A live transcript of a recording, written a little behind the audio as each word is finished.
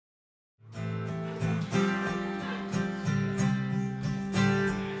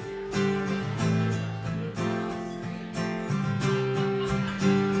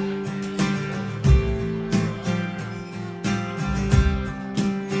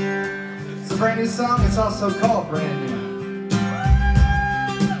brand new song. It's also called Brand New.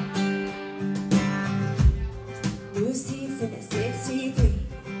 New seats in a 63,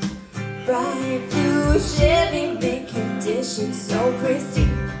 bright blue Chevy, mint condition, so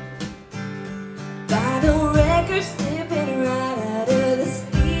pristine. Vinyl record slipping right out of the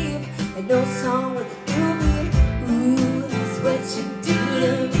sleeve, and no song with a new beat. Ooh, that's what you do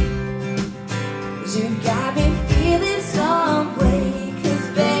to me. You got me feeling some way, 'cause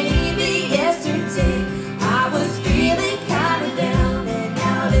baby, yesterday I was feeling kinda down and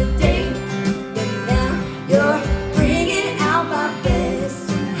out of date, but now you're bringing out my best.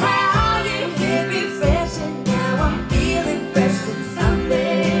 Somehow you hit me fresh, and now I'm feeling fresh since I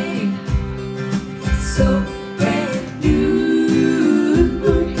met you. So brand new,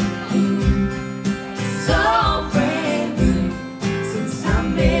 so brand new since I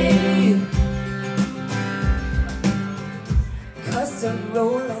met you. Custom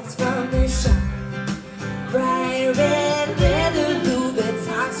Rolex from the shop, bright red leather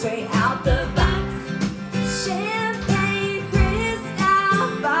Louboutin straight out the box. Champagne crystal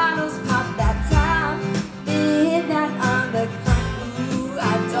bottles pop that time. Midnight on the clock. Ooh,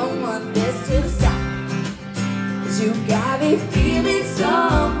 I don't want this to stop. 'Cause you got me feeling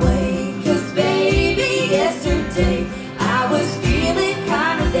some way. 'Cause baby, yesterday I was feeling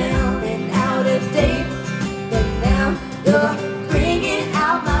kinda down and out of date, but now you're bringing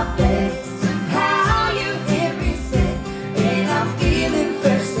out my best. Somehow you hit reset, and I'm feeling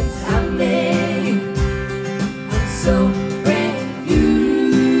fresh since I met you. I'm so brand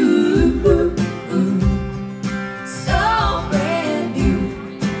new, so brand new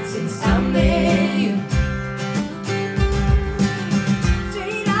since I met you.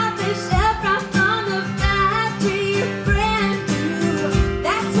 Straight off the shelf, right from the factory, you're brand new.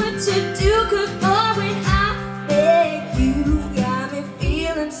 That's what you do, 'cause boy, when I met you, got me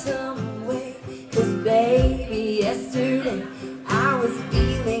feeling some way. 'Cause baby, yesterday I was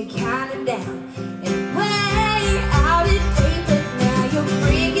feeling kinda down and way out of date, but now you're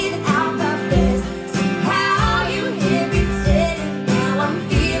bringing out my best. Somehow you hit me set, and now I'm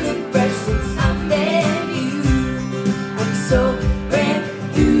feeling fresh since I met you. I'm so brand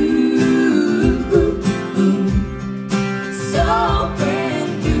new, so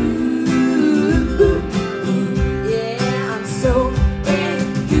brand new. Yeah, I'm so brand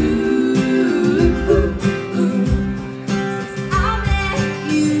new since I met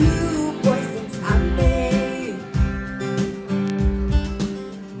you, boy, since I met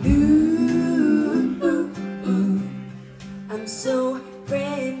you. I'm so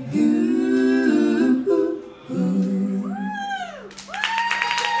brand new.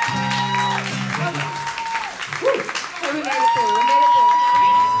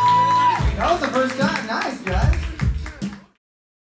 That was the first time.